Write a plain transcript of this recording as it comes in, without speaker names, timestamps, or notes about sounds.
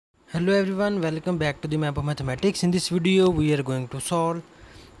Hello everyone, welcome back to the map of mathematics. In this video we are going to solve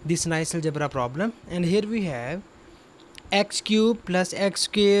this nice algebra problem, and here we have x cube plus x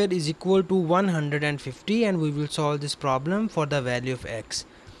square is equal to 150, and we will solve this problem for the value of x.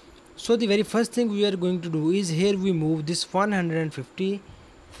 So the very first thing we are going to do is here we move this 150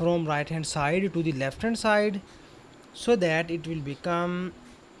 from right hand side to the left hand side, so that it will become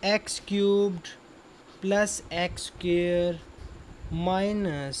x cubed plus x square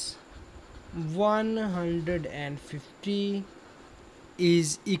minus 150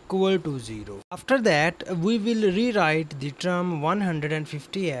 is equal to 0. After that we will rewrite the term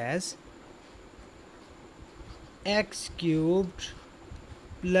 150 as x cubed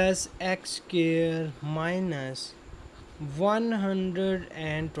plus x square minus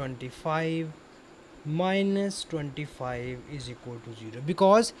 125 minus 25 is equal to 0,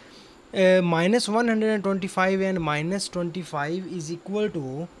 because minus 125 and minus 25 is equal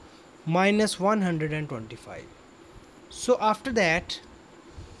to minus 125. So after that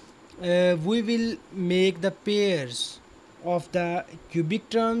we will make the pairs of the cubic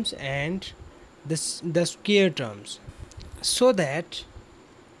terms and the square terms, so that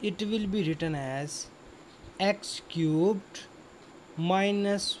it will be written as x cubed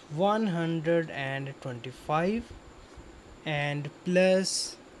minus 125 and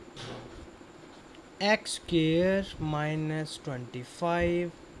plus x square minus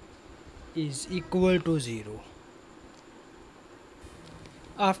 25 is equal to 0.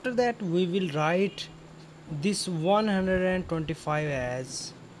 After that we will write this 125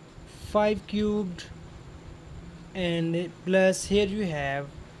 as 5 cubed and plus here you have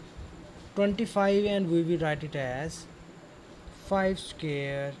 25 and we will write it as 5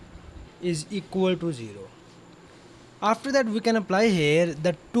 square is equal to 0. After that we can apply here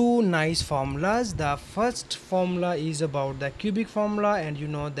the two nice formulas. The first formula is about the cubic formula, and you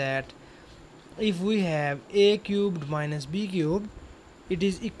know that if we have a cubed minus b cubed, it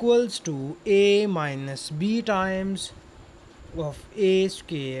is equals to a minus b times of a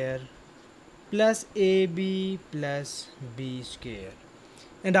square plus ab plus b square.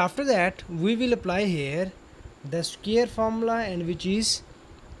 And after that we will apply here the square formula, and which is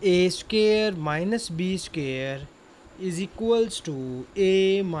a square minus b square is equals to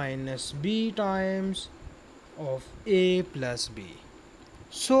a minus b times of a plus b.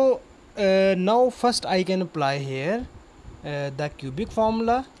 So now first I can apply here the cubic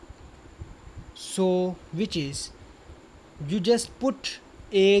formula, so which is you just put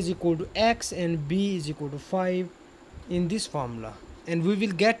a is equal to x and b is equal to 5 in this formula, and we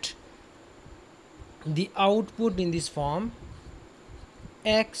will get the output in this form: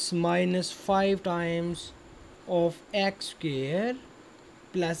 x minus 5 times of x square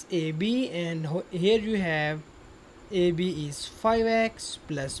plus ab, and here you have ab is 5x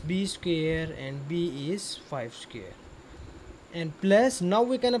plus b square and b is 5 square, and plus now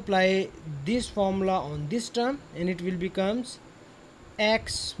we can apply this formula on this term, and it will becomes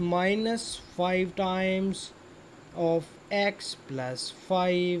x minus 5 times of x plus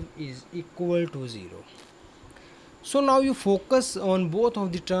 5 is equal to 0. So now you focus on both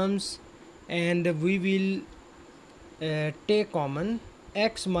of the terms, and we will take common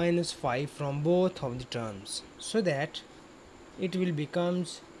x minus 5 from both of the terms, so that it will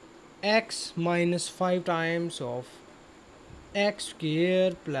becomes x minus 5 times of x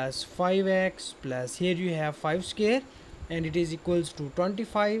square plus 5x plus here you have 5 square, and it is equals to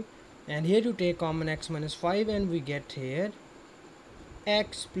 25, and here you take common x minus 5 and we get here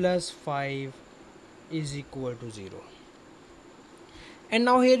x plus 5 is equal to 0. And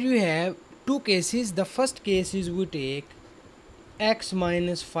now here you have two cases. The first case is we take x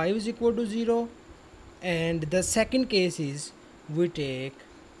minus 5 is equal to 0, and the second case is we take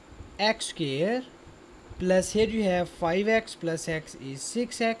x square plus here you have 5x plus x is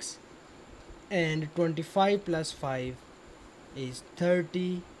 6x, and 25 plus 5 is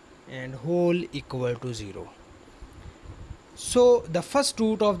 30, and whole equal to 0. So the first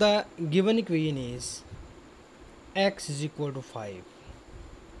root of the given equation is x is equal to 5.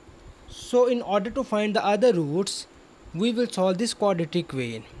 So in order to find the other roots, we will solve this quadratic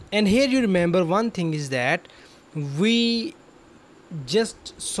equation. And here you remember one thing is that we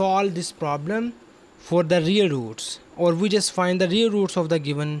just solve this problem for the real roots, or we just find the real roots of the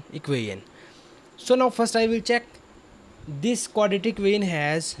given equation. So now first I will check this quadratic equation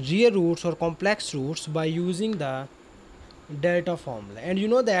has real roots or complex roots by using the delta formula, and you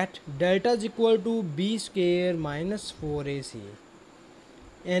know that delta is equal to b square minus 4ac.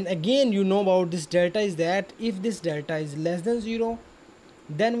 And again you know about this delta is that if this delta is less than 0,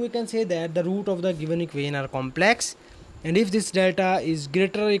 then we can say that the root of the given equation are complex, and if this delta is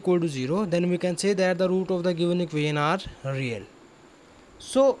greater or equal to 0, then we can say that the root of the given equation are real.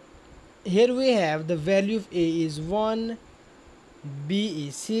 So here we have the value of a is 1, b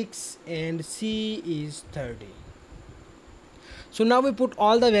is 6, and c is 30. So now we put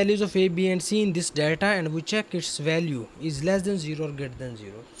all the values of a, b and c in this delta, and we check its value is less than 0 or greater than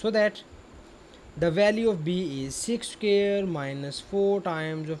 0, so that the value of b is 6 square minus 4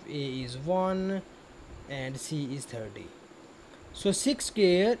 times of a is 1 and c is 30. So 6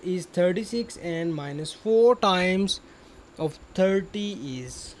 square is 36 and minus 4 times of 30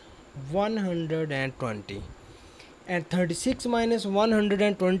 is 120, and 36 minus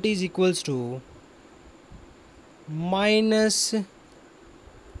 120 is equals to minus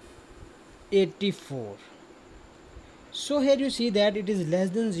 84. So here you see that it is less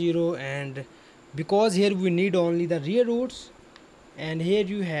than 0, and because here we need only the real roots, and here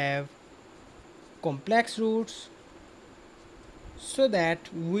you have complex roots, so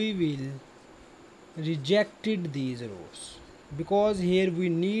that we will rejected these roots because here we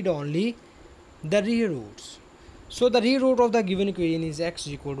need only the real roots. So the real root of the given equation is x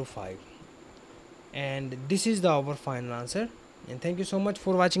equal to 5, and this is our final answer. And thank you so much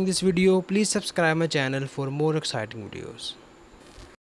for watching this video. Please subscribe my channel for more exciting videos.